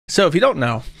So if you don't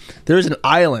know, there's an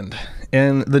island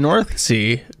in the North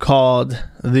Sea called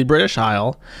the British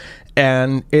Isle,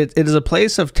 and it is a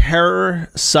place of terror,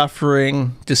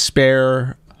 suffering,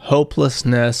 despair,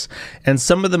 hopelessness, and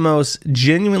some of the most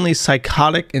genuinely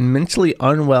psychotic and mentally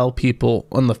unwell people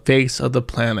on the face of the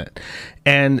planet.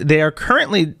 And they are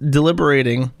currently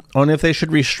deliberating on if they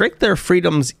should restrict their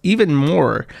freedoms even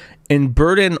more and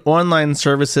burden online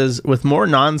services with more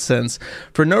nonsense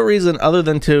for no reason other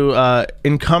than to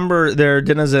encumber their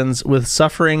denizens with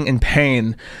suffering and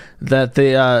pain that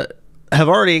they have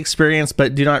already experienced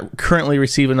but do not currently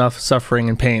receive enough suffering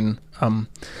and pain. And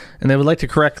they would like to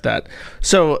correct that.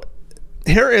 So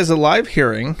here is a live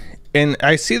hearing, and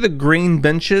I see the green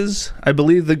benches. I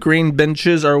believe the green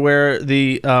benches are where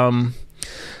the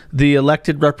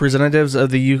elected representatives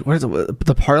of the what is it,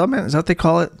 the Parliament? Is that what they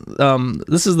call it?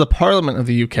 This is the Parliament of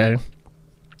the UK,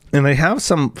 and they have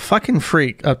some fucking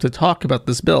freak up to talk about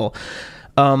this bill.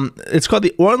 It's called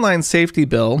the Online Safety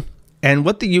Bill, and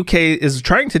what the UK is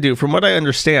trying to do, from what I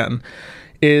understand,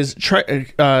 is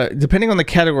depending on the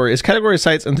category, is category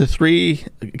sites into 3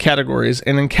 categories,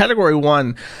 and in category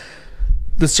 1,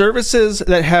 the services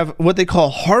that have what they call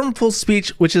harmful speech,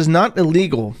 which is not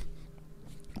illegal,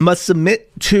 must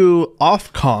submit to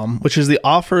Ofcom, which is the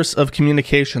Office of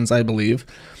Communications, I believe,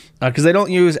 because they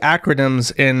don't use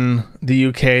acronyms in the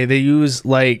UK. They use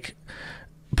like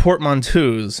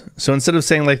portmanteaus. So instead of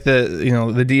saying like the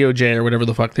DOJ or whatever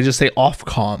the fuck, they just say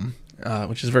Ofcom,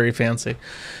 which is very fancy.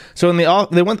 So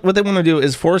what they want to do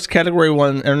is force category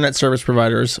 1 internet service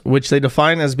providers, which they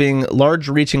define as being large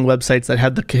reaching websites that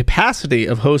have the capacity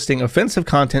of hosting offensive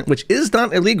content, which is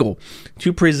not illegal,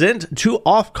 to present to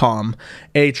Ofcom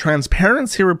a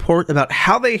transparency report about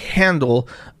how they handle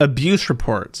abuse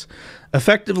reports,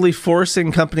 effectively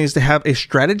forcing companies to have a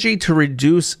strategy to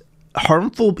reduce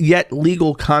harmful yet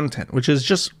legal content, which is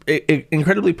just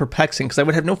incredibly perplexing because I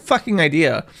would have no fucking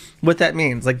idea what that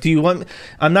means. Like,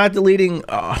 I'm not deleting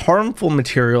harmful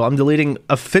material, I'm deleting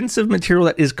offensive material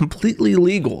that is completely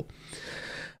legal.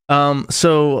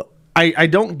 So I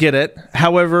don't get it.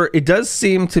 However, it does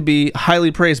seem to be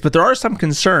highly praised, but there are some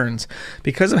concerns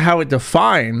because of how it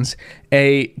defines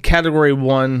a category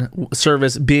 1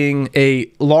 service being a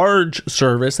large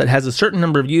service that has a certain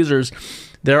number of users.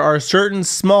 There are certain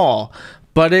small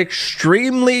but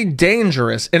extremely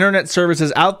dangerous internet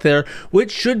services out there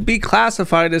which should be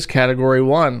classified as category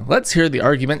 1. Let's hear the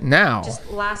argument now.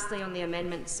 Just lastly on the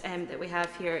amendments that we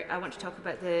have here, I want to talk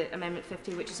about the Amendment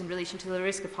 50, which is in relation to the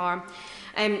risk of harm.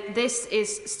 This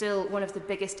is still one of the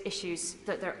biggest issues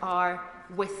that there are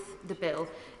with the bill,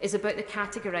 is about the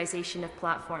categorisation of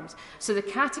platforms. So the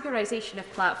categorisation of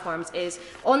platforms is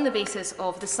on the basis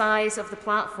of the size of the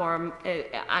platform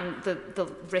and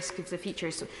the risk of the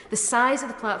features. So the size of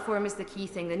the platform is the key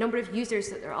thing. The number of users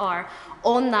that there are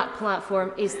on that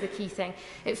platform is the key thing.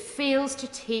 It fails to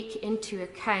take into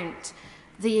account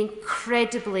the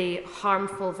incredibly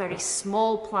harmful, very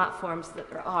small platforms that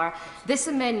there are. This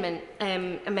amendment,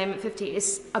 Amendment 50,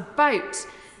 is about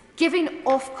giving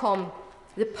Ofcom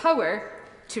the power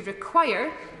to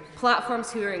require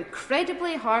platforms who are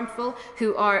incredibly harmful,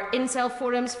 who are incel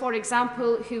forums, for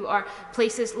example, who are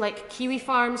places like Kiwi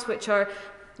farms, which are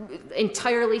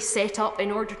entirely set up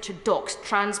in order to dox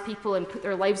trans people and put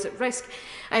their lives at risk.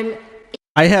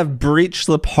 I have breached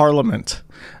the Parliament.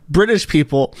 British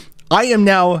people, I am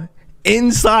now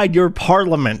inside your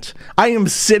Parliament. I am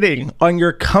sitting on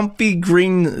your comfy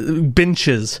green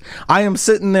benches. I am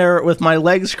sitting there with my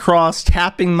legs crossed,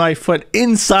 tapping my foot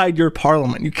inside your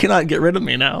Parliament. You cannot get rid of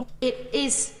me now. It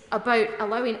is about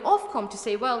allowing Ofcom to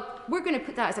say, well, we're going to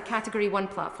put that as a Category 1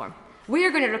 platform. We are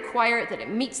going to require that it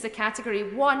meets the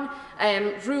Category 1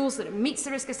 rules, that it meets the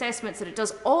risk assessments, that it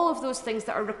does all of those things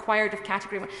that are required of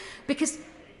Category 1. Because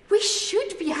we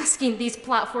should be asking these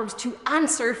platforms to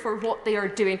answer for what they are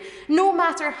doing, no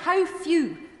matter how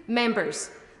few members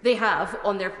they have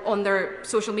on their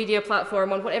social media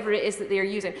platform, on whatever it is that they are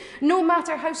using. No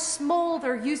matter how small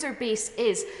their user base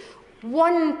is,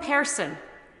 one person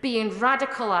being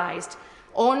radicalised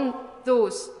on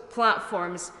those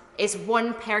platforms is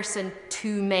one person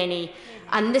too many.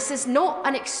 And this is not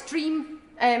an extreme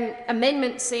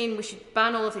amendment saying we should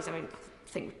ban all of these. I mean,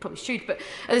 I think we probably should, but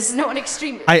this is not an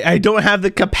extreme. I don't have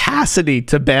the capacity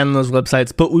to ban those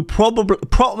websites, but we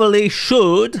probably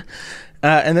should.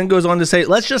 And then goes on to say,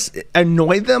 let's just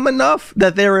annoy them enough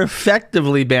that they're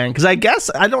effectively banned. Because I guess,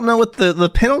 I don't know what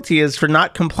the penalty is for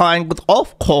not complying with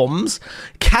Ofcom's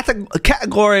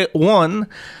Category 1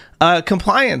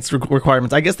 Compliance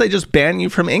requirements. I guess they just ban you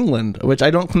from England, which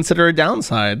I don't consider a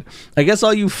downside. I guess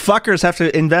all you fuckers have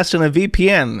to invest in a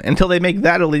VPN until they make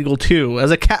that illegal too,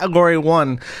 as a category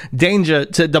 1 danger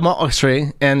to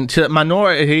democracy and to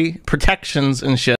minority protections and shit.